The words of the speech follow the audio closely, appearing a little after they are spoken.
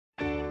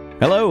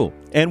Hello,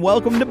 and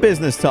welcome to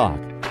Business Talk,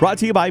 brought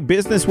to you by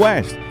Business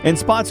West and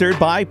sponsored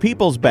by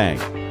People's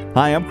Bank.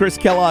 Hi, I'm Chris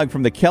Kellogg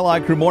from the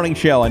Kellogg Crew Morning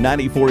Show on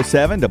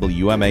 94.7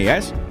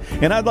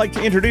 WMAS, and I'd like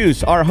to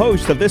introduce our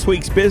host of this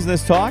week's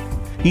Business Talk.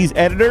 He's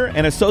editor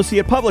and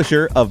associate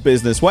publisher of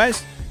Business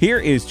West. Here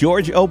is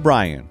George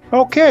O'Brien.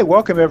 Okay,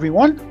 welcome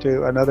everyone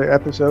to another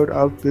episode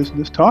of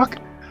Business Talk.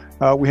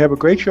 We have a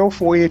great show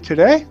for you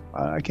today.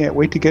 I can't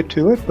wait to get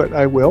to it, but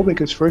I will,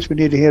 because first we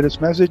need to hear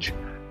this message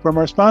from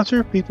our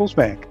sponsor, People's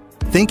Bank.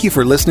 Thank you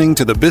for listening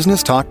to the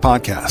Business Talk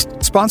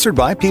podcast, sponsored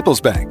by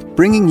People's Bank,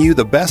 bringing you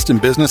the best in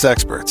business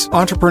experts,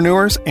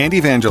 entrepreneurs, and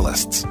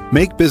evangelists.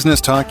 Make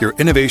Business Talk your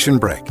innovation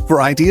break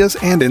for ideas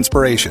and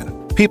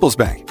inspiration. People's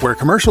Bank, where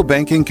commercial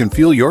banking can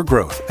fuel your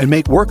growth and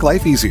make work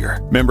life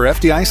easier. Member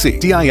FDIC,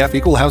 DIF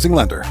Equal Housing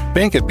Lender.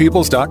 Bank at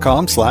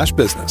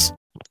peoples.com/business.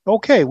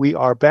 Okay, we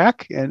are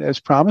back, and as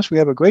promised, we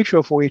have a great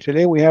show for you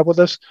today. We have with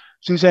us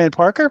Suzanne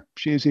Parker.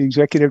 She is the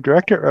Executive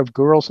Director of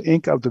Girls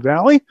Inc. of the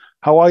Valley.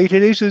 How are you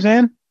today,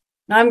 Suzanne?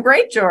 I'm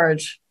great,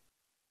 George.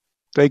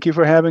 Thank you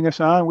for having us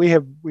on. We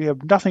have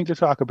nothing to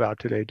talk about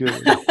today, do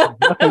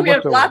we? We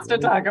have lots to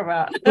talk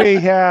about. We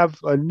have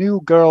a new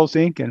Girls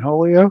Inc. in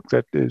Holyoke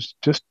that is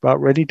just about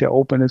ready to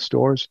open its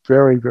doors.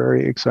 Very,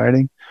 very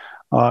exciting.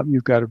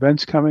 You've got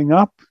events coming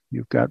up.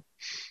 You've got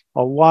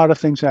a lot of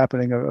things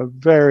happening. A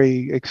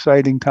very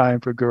exciting time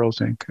for Girls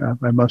Inc.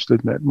 I must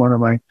admit, one of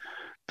my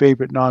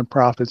favorite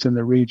nonprofits in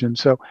the region.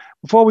 So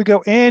before we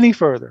go any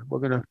further, we're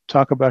going to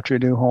talk about your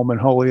new home in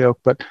Holyoke,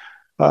 but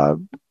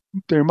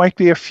there might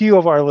be a few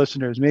of our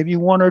listeners, maybe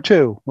one or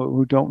two,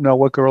 who don't know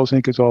what Girls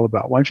Inc. is all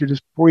about. Why don't you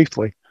just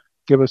briefly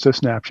give us a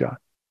snapshot?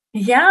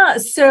 Yeah,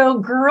 so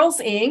Girls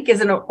Inc.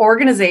 is an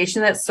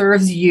organization that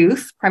serves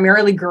youth,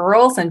 primarily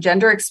girls and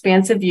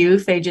gender-expansive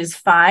youth, ages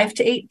 5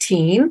 to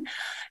 18.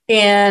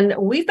 And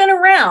we've been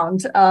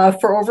around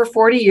for over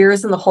 40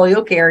 years in the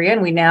Holyoke area,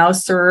 and we now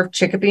serve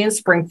Chicopee and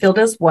Springfield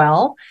as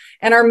well.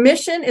 And our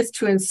mission is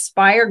to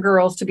inspire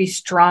girls to be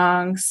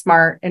strong,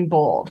 smart, and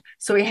bold.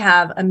 So we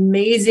have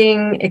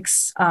amazing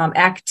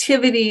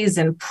activities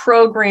and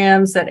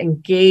programs that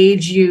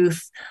engage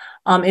youth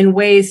in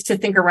ways to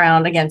think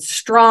around, again,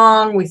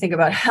 strong. We think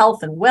about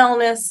health and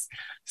wellness.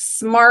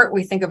 Smart,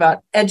 we think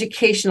about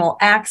educational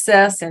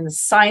access and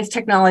science,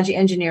 technology,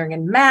 engineering,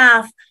 and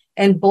math.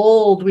 And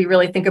bold, we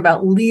really think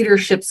about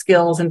leadership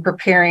skills and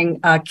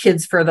preparing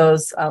kids for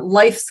those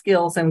life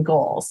skills and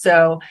goals.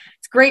 So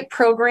it's a great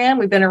program.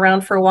 We've been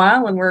around for a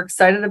while, and we're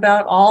excited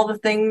about all the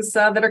things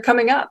that are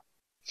coming up.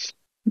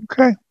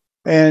 Okay.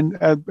 And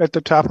at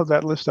the top of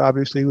that list,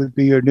 obviously, would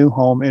be your new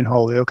home in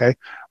Holyoke. Okay.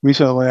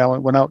 Recently, I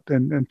went out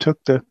and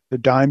took the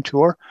dime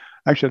tour.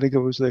 Actually, I think it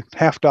was the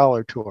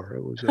 $50 tour.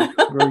 It was a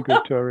very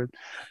good tour.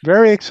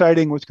 Very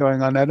exciting what's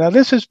going on. Now,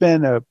 this has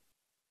been a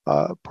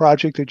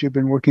project that you've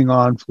been working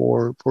on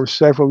for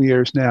several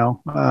years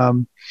now.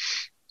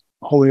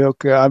 Holyoke,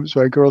 Girls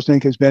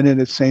Inc. has been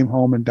in its same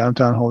home in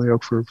downtown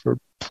Holyoke for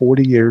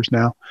 40 years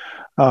now.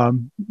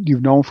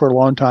 You've known for a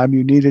long time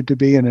you needed to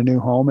be in a new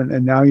home,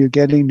 and now you're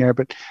getting there.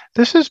 But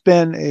this has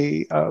been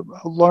a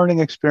learning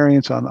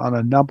experience on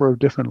a number of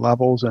different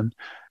levels, and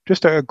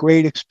just a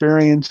great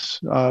experience,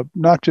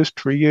 not just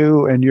for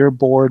you and your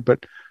board,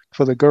 but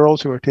for the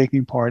girls who are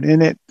taking part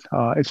in it.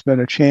 It's been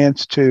a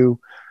chance to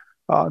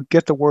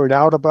get the word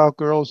out about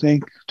Girls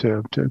Inc.,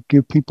 to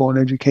give people an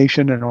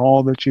education in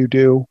all that you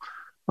do.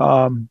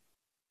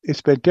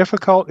 It's been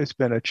difficult. It's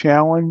been a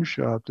challenge.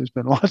 There's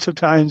been lots of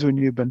times when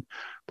you've been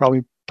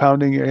probably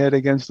pounding your head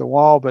against the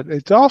wall, but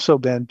it's also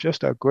been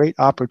just a great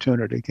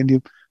opportunity. Can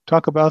you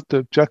talk about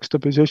the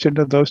juxtaposition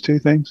of those two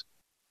things?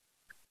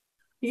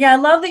 Yeah, I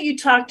love that you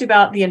talked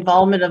about the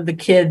involvement of the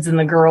kids and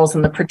the girls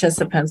and the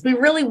participants. We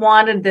really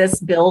wanted this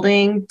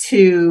building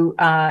to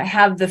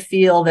have the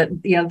feel that,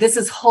 this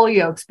is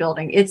Holyoke's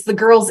building. It's the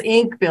Girls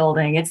Inc.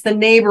 building. It's the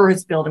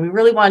neighborhoods building. We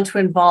really wanted to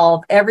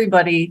involve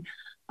everybody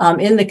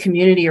in the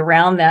community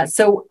around that.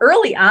 So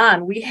early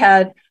on, we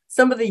had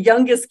some of the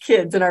youngest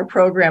kids in our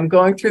program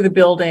going through the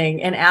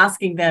building and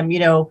asking them,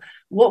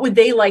 what would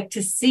they like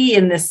to see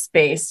in this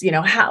space?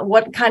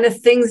 What kind of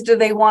things do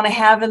they want to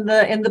have in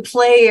the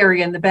play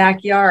area in the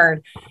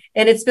backyard?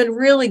 And it's been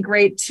really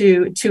great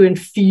to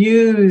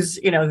infuse,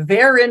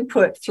 their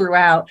input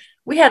throughout.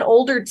 We had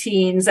older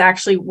teens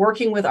actually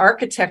working with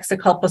architects a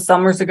couple of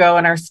summers ago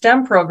in our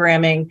STEM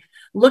programming,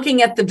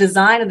 looking at the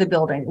design of the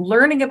building,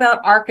 learning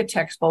about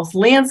architects, both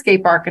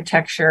landscape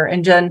architecture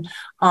and then,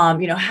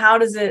 how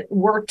does it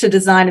work to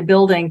design a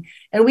building?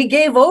 And we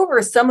gave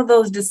over some of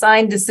those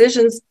design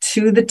decisions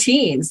to the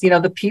teens,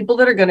 the people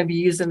that are going to be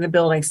using the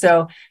building.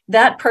 So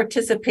that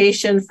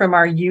participation from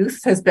our youth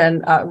has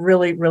been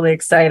really, really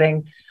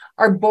exciting.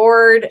 Our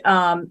board,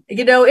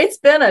 it's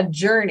been a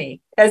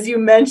journey, as you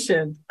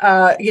mentioned.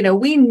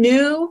 We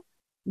knew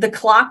the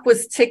clock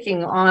was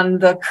ticking on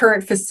the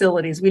current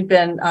facilities. We'd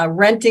been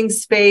renting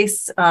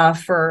space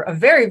for a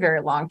very,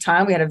 very long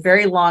time. We had a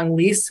very long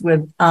lease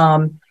with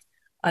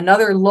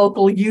another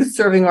local youth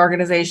serving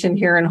organization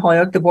here in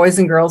Holyoke, the Boys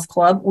and Girls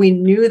Club. We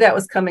knew that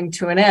was coming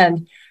to an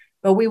end.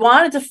 but we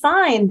wanted to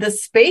find the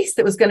space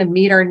that was going to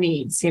meet our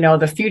needs,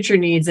 the future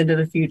needs into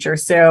the future.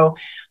 So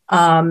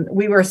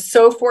we were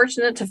so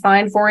fortunate to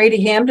find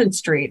 480 Hampden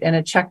Street, and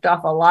it checked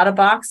off a lot of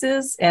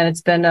boxes, and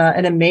it's been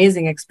an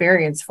amazing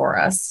experience for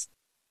us.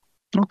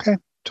 Okay.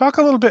 Talk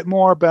a little bit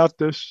more about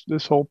this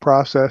whole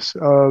process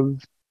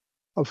of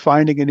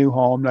finding a new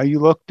home. Now, you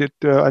looked at,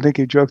 I think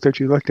you joked that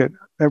you looked at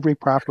every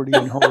property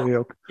in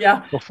Holyoke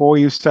Yeah. before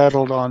you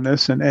settled on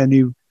this, and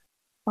you,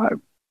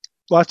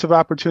 lots of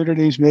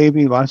opportunities,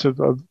 maybe lots of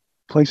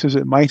places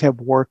that might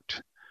have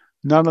worked,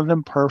 none of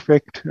them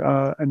perfect.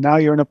 And now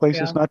you're in a place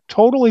that's not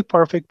totally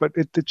perfect, but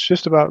it's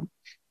just about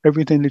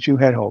everything that you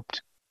had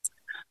hoped.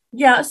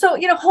 Yeah. So,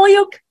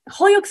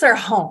 Holyoke's our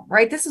home,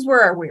 right? This is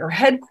where we are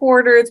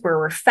headquartered, where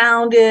we're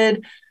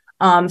founded.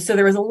 So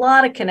there was a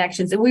lot of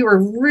connections, and we were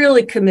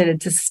really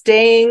committed to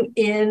staying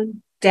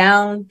in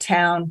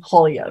downtown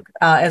Holyoke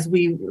as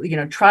we,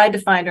 tried to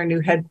find our new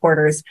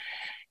headquarters.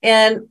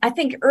 And I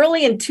think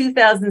early in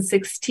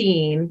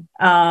 2016,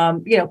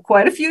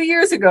 quite a few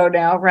years ago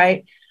now,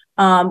 right?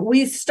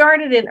 We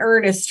started in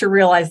earnest to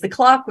realize the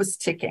clock was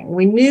ticking.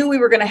 We knew we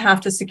were going to have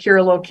to secure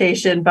a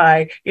location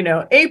by,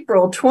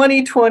 April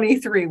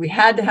 2023. We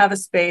had to have a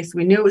space.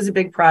 We knew it was a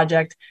big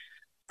project.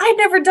 I'd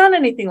never done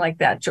anything like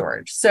that,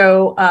 George.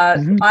 So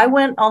I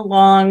went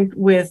along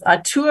with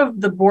two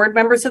of the board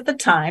members at the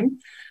time.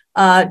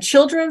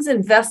 Children's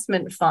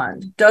Investment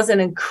Fund does an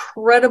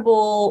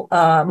incredible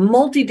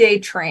multi-day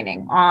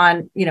training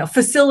on,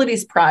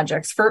 facilities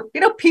projects for,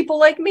 people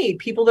like me,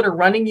 people that are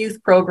running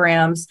youth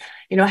programs,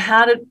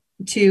 how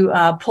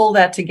to pull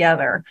that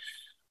together.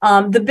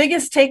 The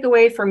biggest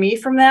takeaway for me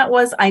from that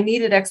was I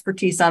needed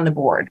expertise on the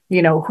board.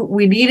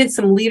 We needed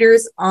some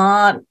leaders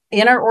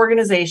in our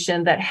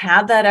organization that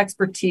had that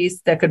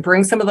expertise that could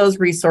bring some of those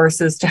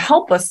resources to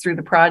help us through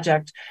the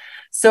project.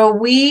 So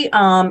we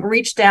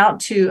reached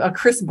out to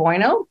Chris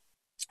Bueno,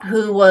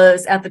 who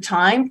was at the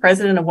time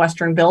president of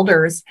Western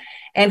Builders,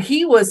 and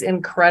he was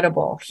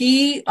incredible.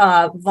 He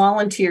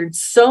volunteered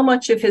so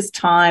much of his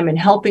time in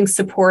helping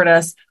support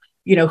us.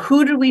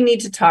 Who did we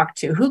need to talk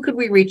to? Who could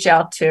we reach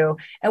out to?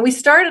 And we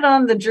started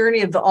on the journey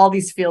of all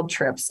these field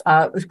trips.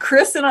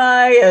 Chris and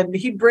I, and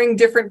he'd bring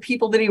different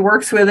people that he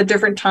works with at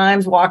different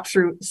times, walked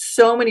through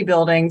so many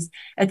buildings.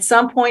 At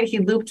some point, he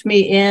looped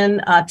me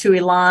in to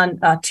Elan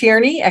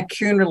Tierney at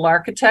Kuhn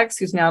Architects,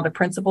 who's now the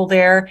principal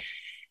there.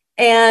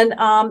 And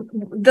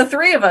the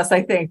three of us,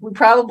 I think, we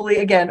probably,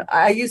 again,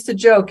 I used to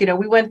joke,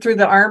 we went through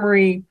the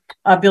Armory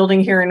building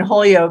here in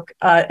Holyoke,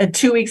 and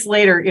 2 weeks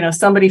later,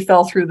 somebody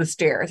fell through the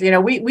stairs.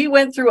 We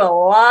went through a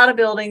lot of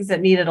buildings that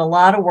needed a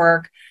lot of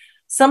work.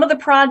 Some of the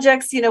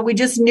projects, we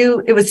just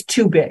knew it was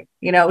too big.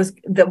 It was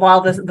that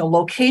while the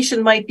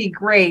location might be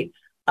great,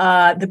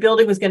 the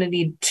building was going to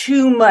need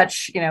too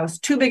much. It was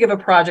too big of a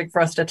project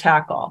for us to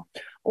tackle.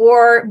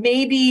 Or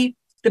maybe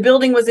the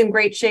building was in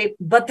great shape,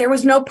 but there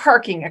was no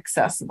parking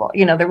accessible.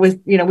 We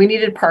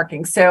needed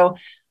parking. So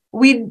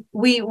we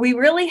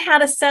really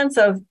had a sense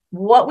of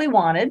what we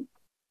wanted.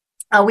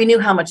 We knew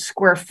how much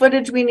square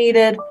footage we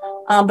needed,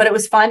 but it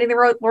was finding the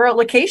right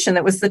location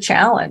that was the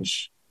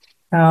challenge.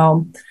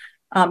 When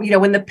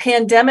the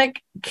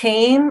pandemic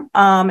came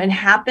and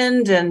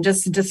happened and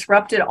just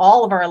disrupted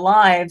all of our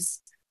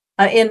lives,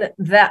 in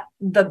that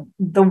the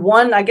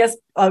one, I guess,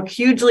 a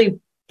hugely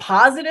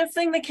positive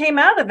thing that came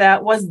out of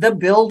that was the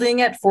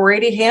building at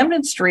 480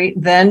 Hampden Street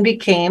then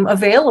became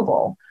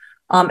available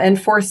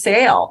and for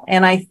sale.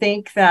 And I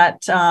think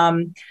that,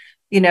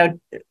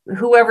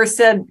 whoever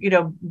said,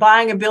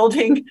 buying a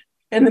building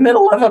in the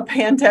middle of a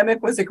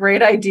pandemic was a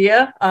great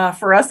idea.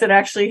 For us, it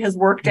actually has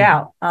worked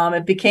out.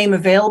 It became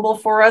available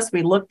for us.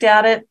 We looked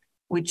at it.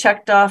 We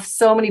checked off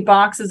so many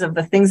boxes of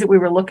the things that we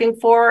were looking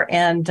for.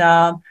 And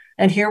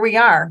here we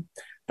are.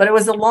 But it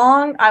was a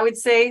long, I would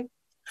say,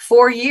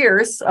 4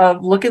 years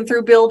of looking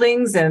through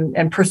buildings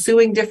and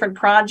pursuing different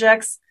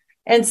projects.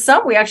 And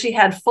some we actually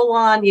had full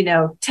on,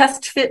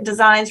 test fit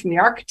designs from the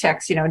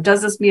architects.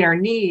 Does this meet our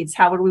needs?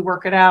 How would we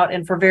work it out?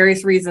 And for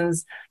various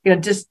reasons,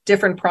 just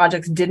different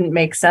projects didn't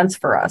make sense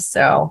for us.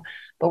 So,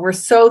 but we're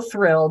so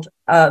thrilled.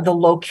 The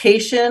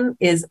location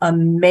is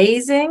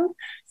amazing.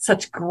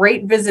 Such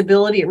great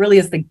visibility. It really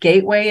is the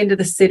gateway into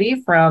the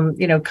city from,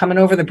 coming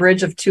over the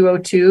bridge of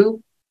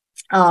 202.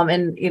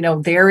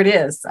 And there it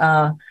is.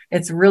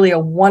 It's really a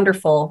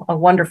wonderful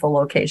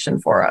location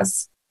for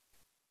us.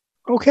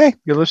 Okay,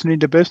 you're listening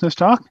to Business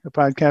Talk, a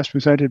podcast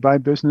presented by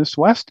Business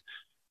West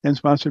and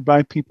sponsored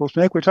by People's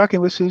Bank. We're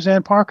talking with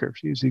Suzanne Parker.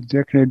 She's the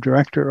executive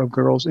director of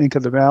Girls Inc.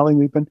 of the Valley.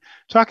 We've been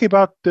talking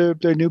about the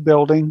new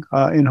building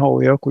in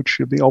Holyoke, which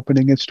should be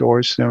opening its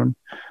doors soon,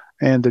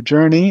 and the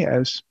journey,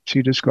 as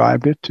she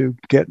described it, to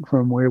get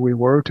from where we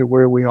were to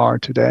where we are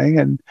today.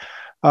 And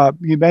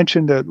you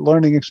mentioned a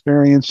learning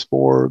experience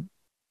for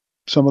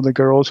some of the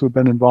girls who've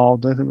been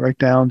involved, right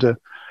down to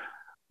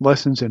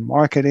lessons in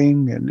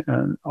marketing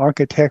and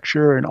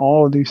architecture and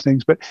all of these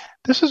things. But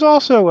this is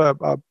also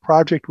a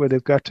project where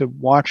they've got to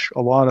watch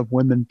a lot of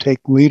women take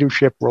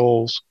leadership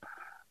roles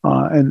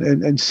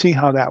and see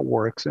how that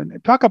works.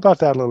 And talk about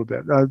that a little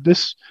bit.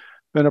 This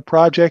been a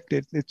project.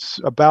 It's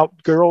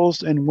about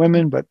girls and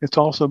women, but it's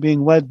also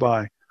being led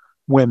by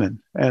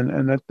women.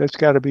 And that's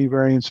got to be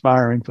very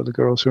inspiring for the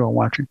girls who are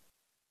watching.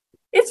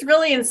 It's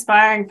really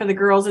inspiring for the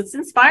girls. It's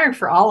inspiring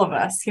for all of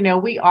us.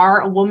 We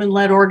are a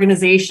woman-led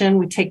organization.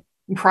 We take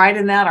pride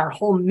in that. Our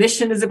whole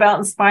mission is about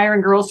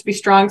inspiring girls to be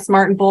strong,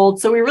 smart, and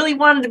bold. So we really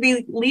wanted to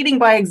be leading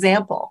by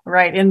example,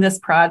 right, in this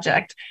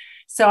project.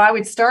 So I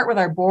would start with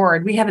our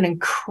board. We have an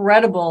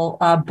incredible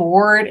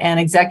board and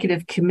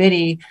executive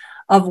committee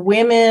of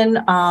women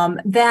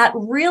that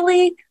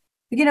really,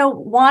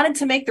 wanted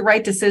to make the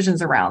right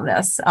decisions around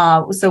this.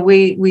 So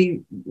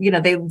we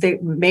they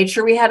made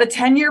sure we had a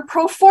 10-year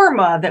pro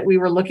forma, that we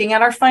were looking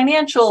at our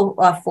financial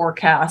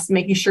forecast,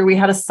 making sure we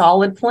had a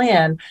solid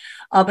plan.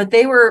 But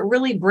they were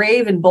really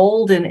brave and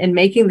bold in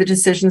making the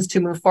decisions to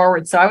move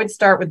forward. So I would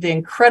start with the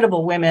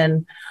incredible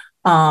women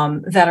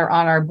that are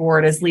on our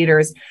board as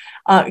leaders.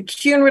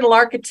 Kuhn Riddle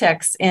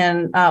Architects,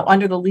 and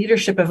under the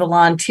leadership of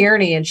Alon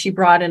Tierney, and she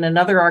brought in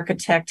another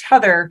architect,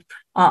 Heather,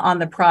 on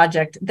the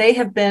project. They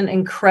have been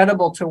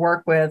incredible to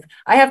work with.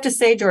 I have to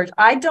say, George,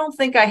 I don't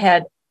think I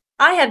had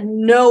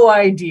no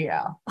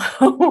idea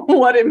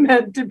what it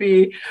meant to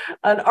be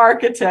an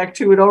architect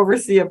who would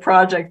oversee a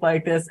project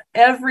like this.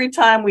 Every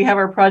time we have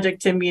our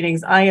project team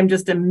meetings, I am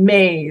just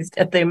amazed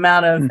at the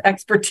amount of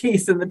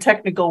expertise and the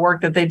technical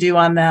work that they do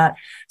on that.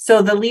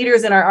 So the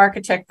leaders in our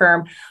architect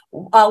firm,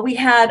 we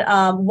had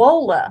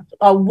WOLA,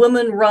 a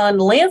woman-run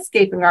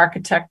landscaping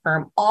architect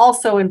firm,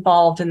 also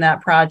involved in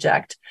that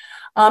project.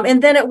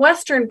 And then at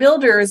Western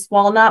Builders,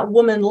 while not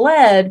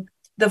woman-led,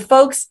 the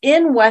folks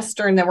in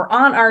Western that were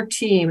on our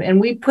team,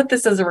 and we put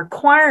this as a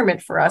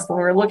requirement for us when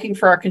we were looking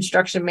for our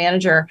construction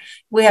manager.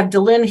 We have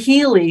Delynn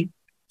Healy,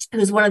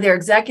 who's one of their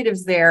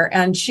executives there,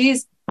 and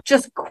she's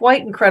just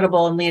quite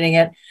incredible in leading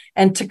it.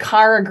 And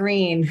Takara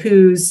Green,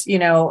 who's,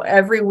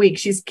 every week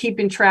she's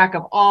keeping track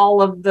of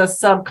all of the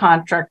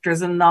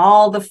subcontractors and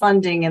all the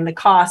funding and the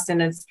cost.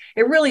 And it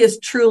really is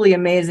truly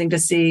amazing to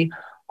see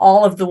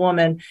all of the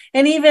women.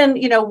 And even,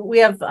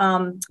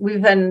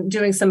 we've been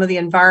doing some of the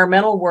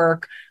environmental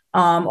work.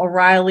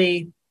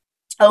 O'Reilly,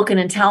 Oken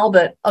and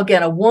Talbot,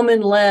 again, a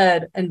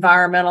woman-led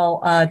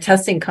environmental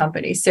testing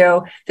company.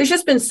 So there's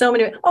just been so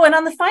many. Oh, and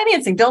on the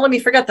financing, don't let me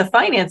forget the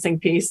financing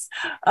piece.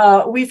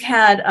 We've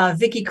had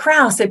Vicki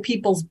Krause at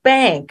People's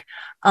Bank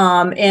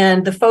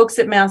and the folks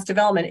at Mass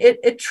Development.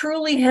 It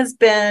truly has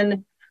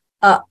been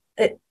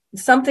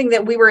something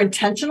that we were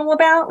intentional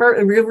about.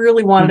 We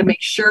really wanted to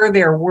make sure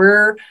there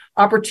were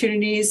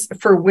opportunities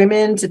for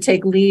women to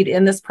take lead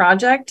in this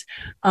project.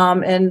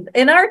 And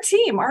in our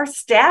team, our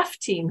staff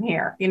team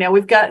here,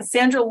 we've got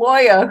Sandra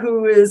Loya,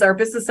 who is our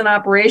business and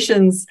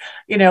operations.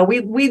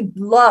 We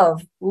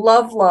love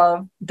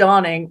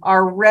donning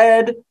our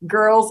red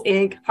Girls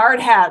Inc. hard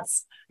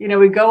hats.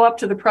 We go up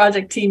to the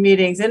project team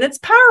meetings, and it's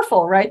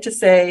powerful, right? To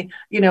say,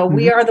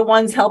 we are the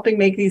ones helping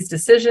make these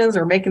decisions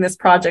or making this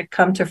project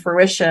come to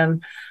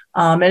fruition.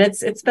 And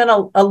it's been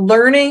a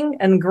learning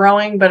and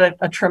growing, but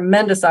a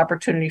tremendous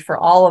opportunity for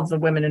all of the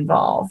women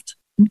involved.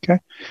 Okay.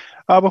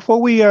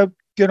 Before we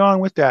get on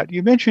with that,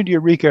 you mentioned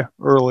Eureka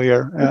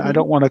earlier. I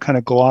don't want to kind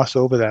of gloss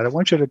over that. I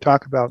want you to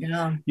talk about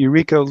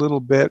Eureka a little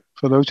bit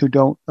for those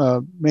who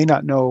may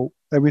not know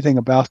everything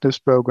about this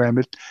program.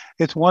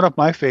 It's one of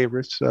my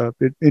favorites.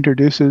 It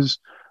introduces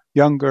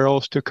young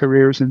girls to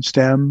careers in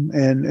STEM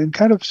and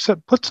kind of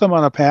puts them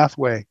on a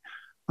pathway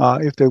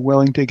if they're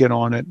willing to get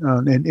on it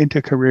and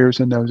into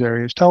careers in those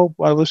areas. Tell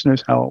our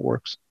listeners how it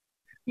works.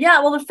 Yeah,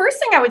 well, the first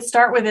thing I would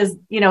start with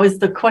is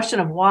the question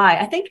of why.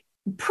 I think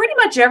pretty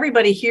much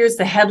everybody hears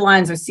the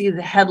headlines or sees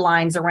the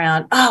headlines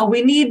around,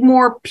 we need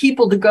more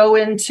people to go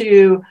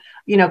into,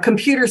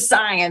 computer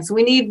science.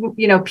 We need,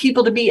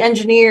 people to be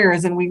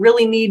engineers, and we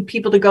really need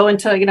people to go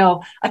into,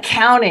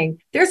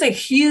 accounting. There's a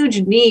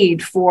huge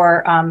need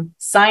for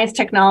science,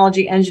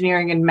 technology,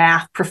 engineering, and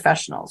math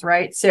professionals,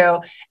 right?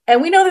 So,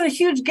 and we know there's a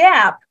huge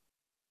gap,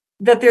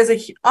 that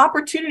there's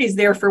opportunities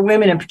there for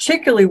women, and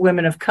particularly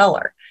women of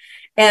color.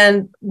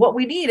 And what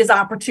we need is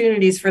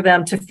opportunities for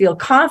them to feel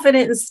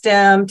confident in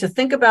STEM, to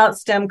think about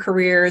STEM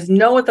careers,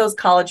 know what those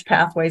college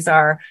pathways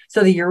are.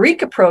 So the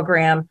Eureka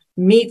program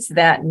meets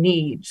that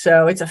need.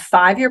 So it's a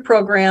 5-year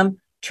program,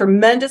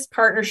 tremendous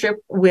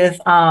partnership with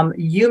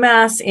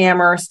UMass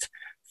Amherst,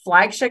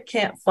 flagship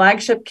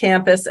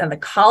campus, and the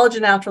College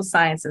of Natural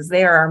Sciences.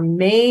 They are our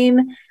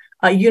main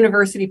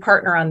university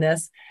partner on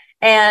this.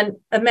 And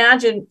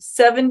imagine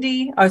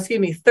 30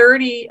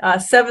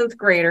 seventh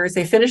graders.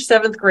 They finish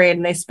 7th grade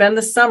and they spend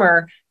the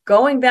summer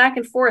going back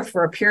and forth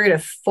for a period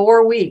of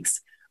 4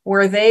 weeks,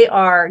 where they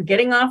are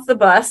getting off the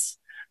bus.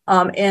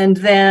 And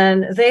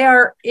then they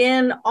are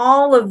in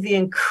all of the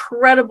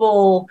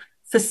incredible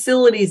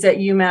facilities that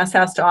UMass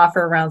has to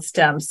offer around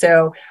STEM.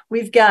 So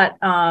we've got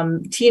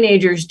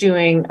teenagers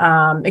doing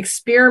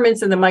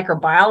experiments in the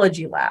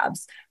microbiology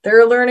labs.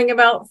 They're learning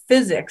about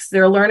physics.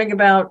 They're learning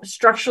about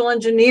structural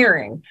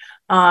engineering.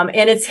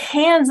 And it's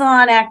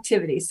hands-on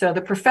activity. So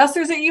the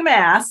professors at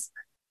UMass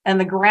and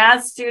the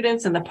grad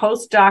students and the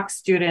postdoc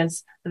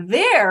students,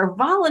 they're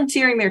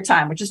volunteering their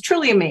time, which is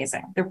truly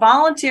amazing. They're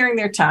volunteering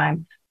their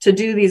time to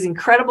do these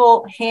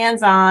incredible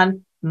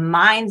hands-on,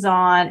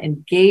 minds-on,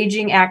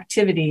 engaging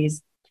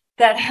activities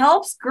that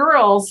helps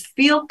girls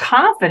feel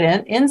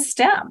confident in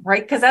STEM,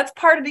 right? Because that's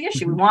part of the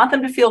issue. We want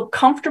them to feel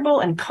comfortable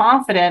and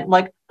confident,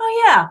 like,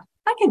 oh yeah,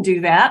 I can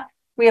do that.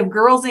 We have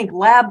Girls Inc.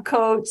 lab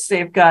coats.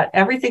 They've got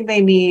everything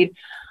they need.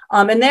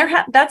 And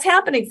that's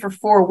happening for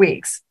 4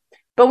 weeks.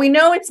 But we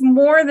know it's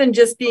more than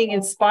just being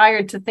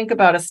inspired to think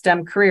about a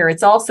STEM career.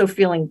 It's also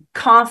feeling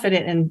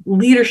confident in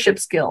leadership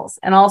skills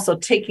and also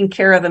taking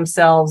care of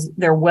themselves,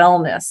 their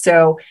wellness.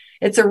 So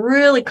it's a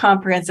really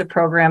comprehensive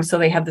program. So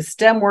they have the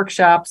STEM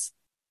workshops.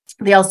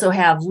 They also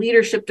have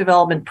leadership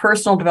development,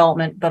 personal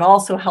development, but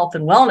also health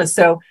and wellness.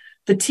 So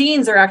the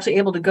teens are actually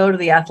able to go to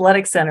the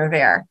athletic center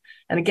there.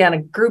 And again,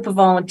 a group of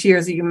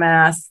volunteers at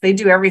UMass, they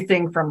do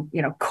everything from,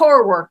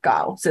 core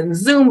workouts and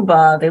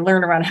Zumba. They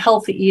learn around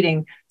healthy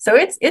eating. So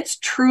it's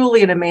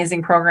truly an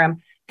amazing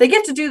program. They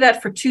get to do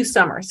that for 2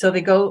 summers. So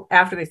they go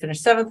after they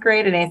finish 7th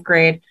grade and 8th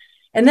grade.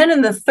 And then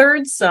in the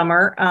 3rd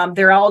summer,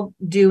 they're all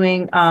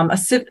doing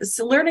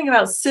learning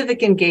about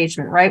civic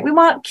engagement, right? We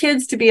want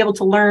kids to be able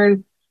to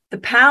learn the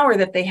power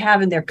that they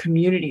have in their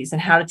communities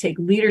and how to take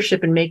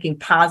leadership in making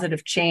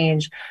positive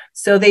change.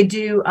 So they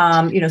do,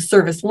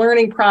 service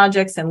learning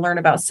projects and learn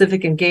about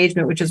civic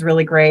engagement, which is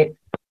really great.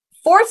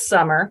 4th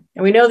summer,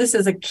 and we know this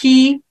is a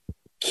key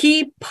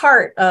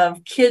part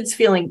of kids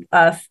feeling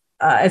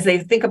as they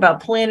think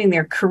about planning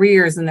their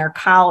careers and their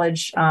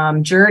college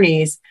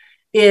journeys,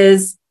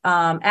 is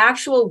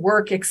actual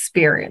work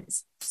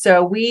experience.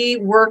 So we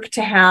work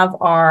to have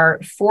our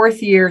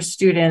 4th year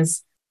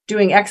students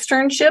doing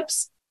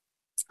externships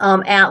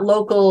at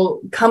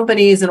local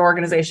companies and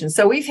organizations.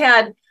 So we've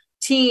had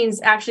teens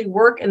actually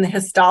work in the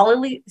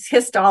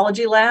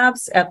histology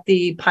labs at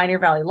the Pioneer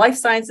Valley Life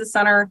Sciences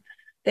Center.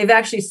 They've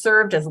actually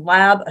served as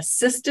lab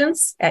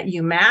assistants at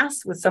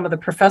UMass with some of the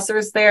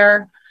professors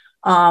there.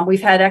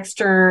 We've had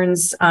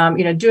externs,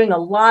 doing a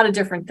lot of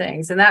different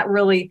things. And that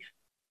really,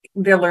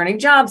 they're learning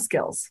job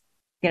skills,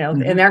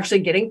 and they're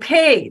actually getting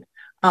paid,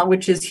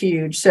 which is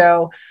huge.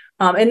 So,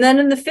 and then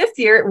in the 5th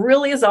year, it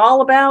really is all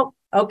about,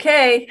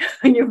 okay,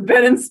 you've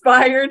been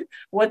inspired.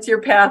 What's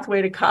your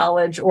pathway to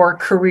college or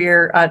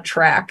career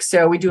track?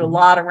 So we do a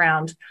lot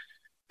around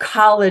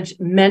college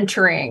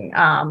mentoring.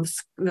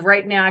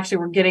 Right now, actually,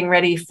 we're getting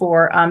ready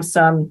for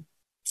some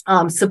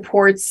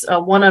supports,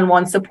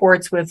 one-on-one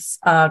supports with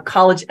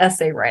college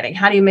essay writing.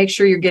 How do you make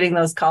sure you're getting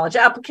those college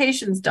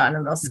applications done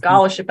and those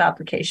scholarship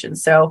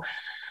applications? So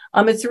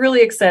it's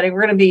really exciting.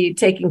 We're going to be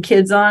taking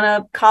kids on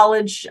a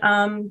college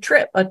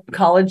trip,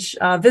 college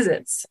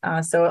visits.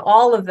 So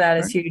all of that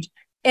is huge.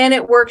 And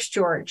it works,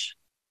 George.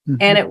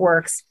 And it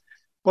works.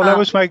 Well, that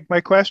was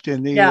my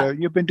question.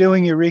 You've been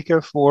doing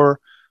Eureka for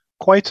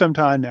quite some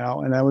time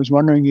now, and I was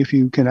wondering if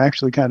you can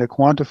actually kind of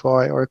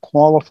quantify or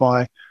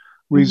qualify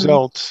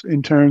results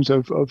in terms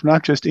of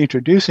not just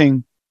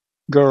introducing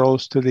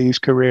girls to these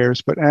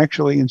careers, but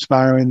actually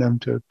inspiring them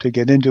to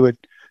get into it,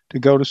 to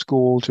go to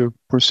school, to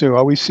pursue.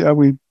 Are we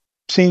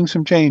seeing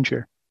some change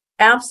here?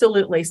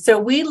 Absolutely. So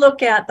we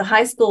look at the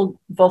high school,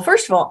 well,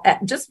 first of all,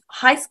 at just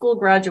high school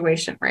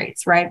graduation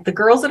rates, right? The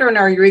girls that are in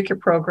our Eureka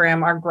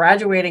program are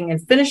graduating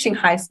and finishing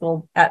high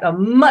school at a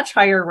much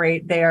higher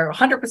rate.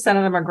 100% of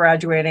them are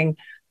graduating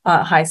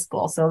high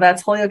school. So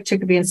that's Holyoke,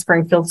 Chicopee, and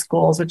Springfield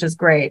schools, which is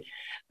great.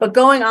 But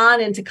going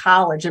on into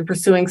college and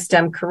pursuing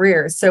STEM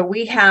careers. So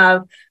we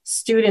have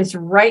students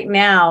right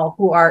now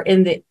who are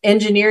in the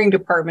engineering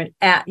department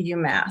at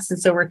UMass. And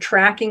so we're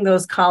tracking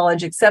those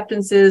college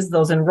acceptances,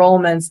 those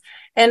enrollments.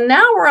 And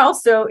now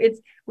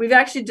we've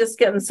actually just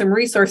gotten some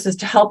resources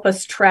to help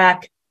us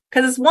track,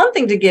 because it's one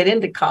thing to get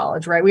into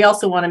college, right? We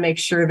also want to make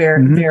sure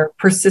they're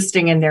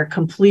persisting and they're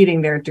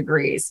completing their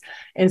degrees.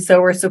 And so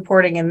we're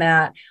supporting in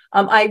that.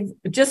 I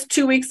just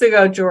 2 weeks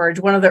ago, George,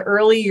 one of the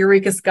early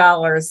Eureka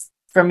scholars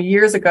from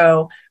years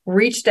ago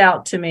reached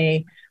out to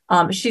me.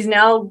 She's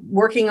now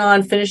working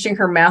on finishing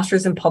her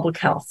master's in public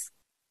health.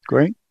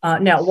 Great.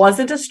 Now, it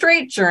wasn't a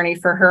straight journey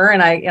for her,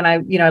 and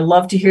I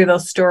love to hear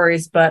those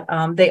stories, but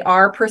they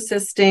are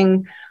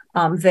persisting.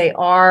 They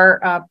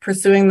are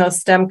pursuing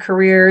those STEM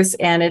careers,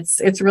 and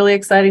it's really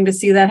exciting to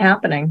see that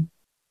happening.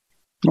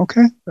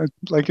 Okay.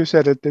 Like you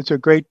said, it's a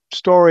great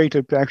story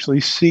to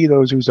actually see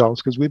those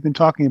results, because we've been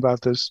talking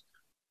about this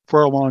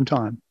for a long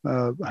time.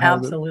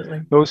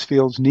 Absolutely. Those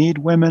fields need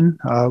women.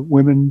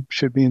 Women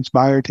should be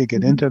inspired to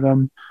get into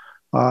them.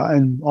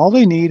 And all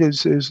they need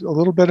is a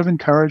little bit of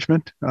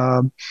encouragement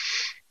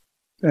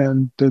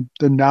and the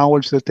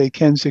knowledge that they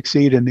can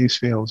succeed in these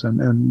fields.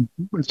 And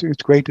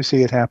it's great to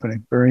see it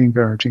happening. Very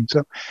encouraging.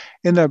 So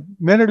in the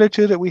minute or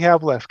two that we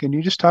have left, can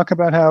you just talk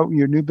about how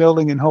your new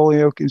building in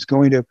Holyoke is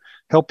going to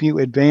help you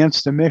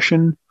advance the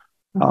mission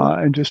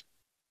and just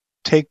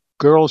take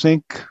Girls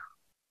Inc.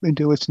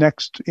 into its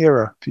next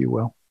era, if you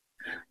will?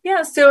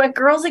 Yeah, so at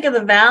Girls Inc. of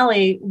the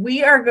Valley,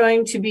 we are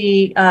going to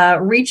be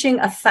reaching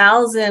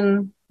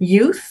 1,000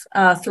 youth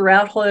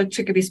throughout Holyoke,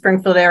 Chicopee,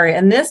 Springfield area.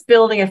 And this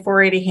building at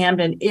 480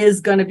 Hamden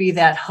is going to be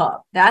that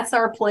hub. That's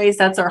our place.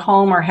 That's our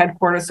home, our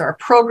headquarters. So our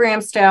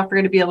program staff are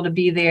going to be able to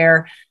be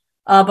there.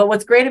 But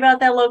what's great about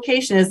that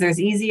location is there's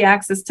easy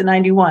access to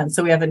 91.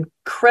 So we have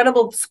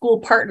incredible school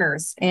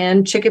partners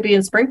in Chicopee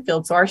and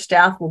Springfield. So our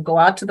staff will go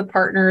out to the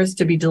partners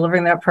to be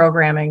delivering that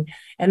programming.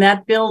 And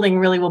that building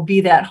really will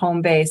be that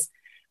home base.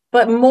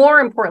 But more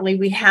importantly,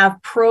 we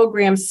have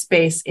program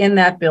space in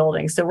that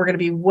building. So we're going to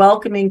be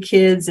welcoming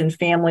kids and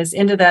families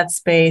into that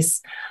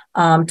space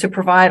to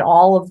provide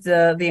all of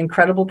the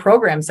incredible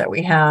programs that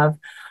we have.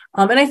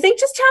 And I think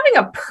just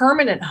having a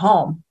permanent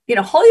home,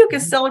 Holyoke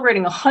is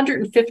celebrating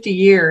 150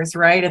 years,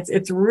 right?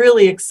 It's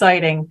really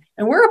exciting.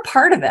 And we're a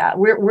part of that.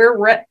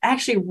 We're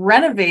actually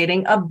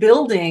renovating a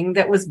building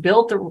that was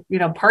built,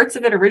 parts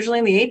of it originally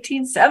in the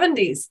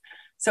 1870s.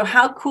 So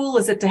how cool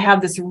is it to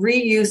have this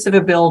reuse of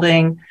a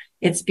building?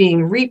 It's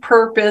being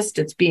repurposed,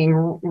 it's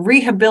being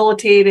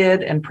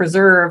rehabilitated and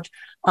preserved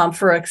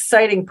for an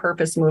exciting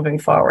purpose moving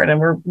forward. And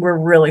we're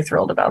really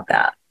thrilled about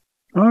that.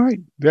 All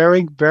right.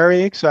 Very,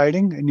 very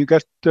exciting. And you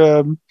got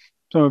some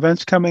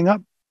events coming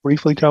up.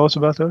 Briefly tell us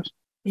about those.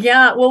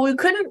 Yeah, well,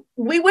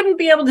 we wouldn't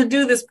be able to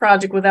do this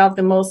project without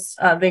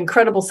the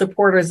incredible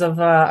supporters of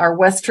our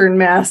Western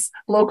Mass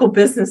local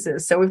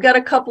businesses. So we've got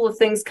a couple of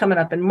things coming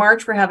up. In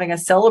March, we're having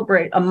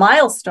a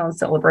milestone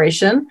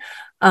celebration.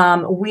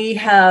 We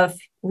have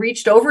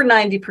reached over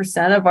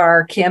 90% of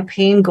our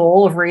campaign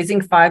goal of raising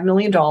 $5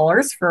 million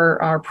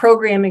for our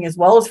programming as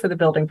well as for the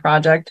building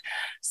project.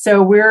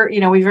 So we're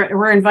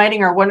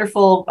inviting our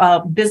wonderful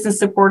business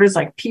supporters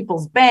like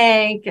People's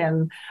Bank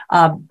and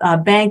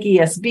Bank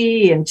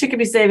ESB and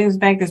Chicopee Savings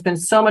Bank. There's been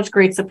so much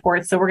great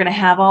support. So we're going to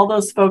have all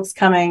those folks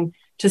coming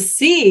to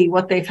see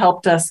what they've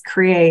helped us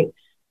create.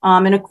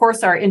 And of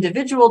course, our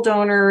individual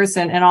donors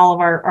and all of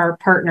our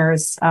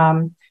partners.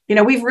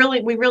 We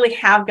really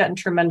have gotten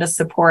tremendous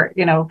support,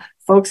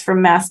 folks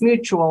from Mass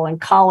Mutual and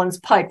Collins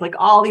Pike, like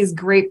all these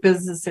great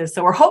businesses.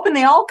 So we're hoping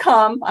they all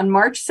come on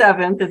March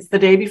 7th. It's the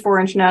day before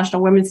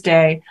International Women's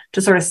Day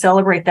to sort of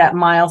celebrate that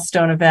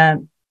milestone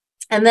event.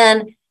 And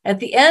then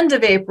at the end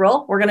of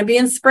April, we're going to be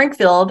in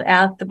Springfield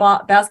at the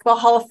Basketball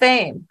Hall of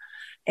Fame.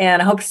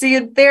 And I hope to see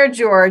you there,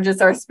 George.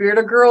 It's our Spirit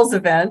of Girls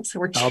event.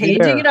 We're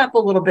changing it up a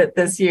little bit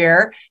this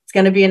year. It's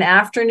going to be an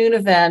afternoon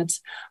event.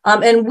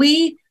 And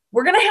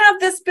we're going to have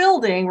this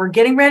building. We're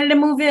getting ready to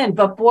move in,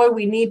 but boy,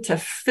 we need to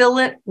fill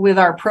it with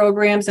our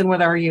programs and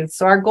with our youth.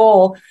 So our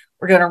goal,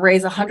 we're going to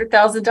raise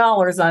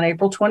 $100,000 on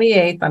April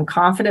 28th. I'm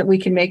confident we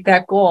can make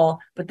that goal,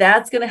 but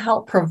that's going to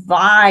help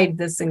provide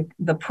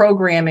the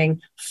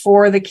programming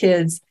for the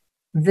kids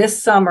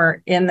this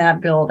summer in that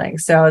building.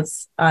 So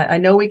I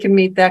know we can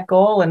meet that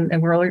goal,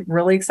 and we're really,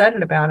 really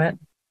excited about it.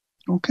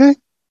 Okay.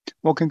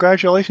 Well,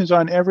 congratulations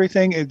on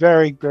everything. It's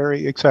very,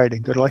 very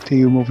exciting. Good luck to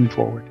you moving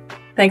forward.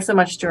 Thanks so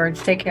much, George.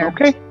 Take care.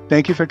 Okay.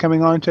 Thank you for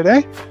coming on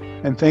today.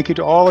 And thank you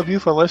to all of you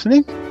for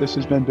listening. This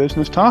has been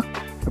Business Talk,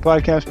 a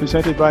podcast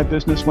presented by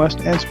Business West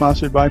and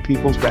sponsored by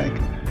People's Bank.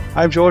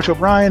 I'm George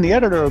O'Brien, the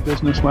editor of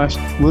Business West.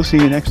 We'll see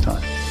you next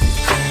time.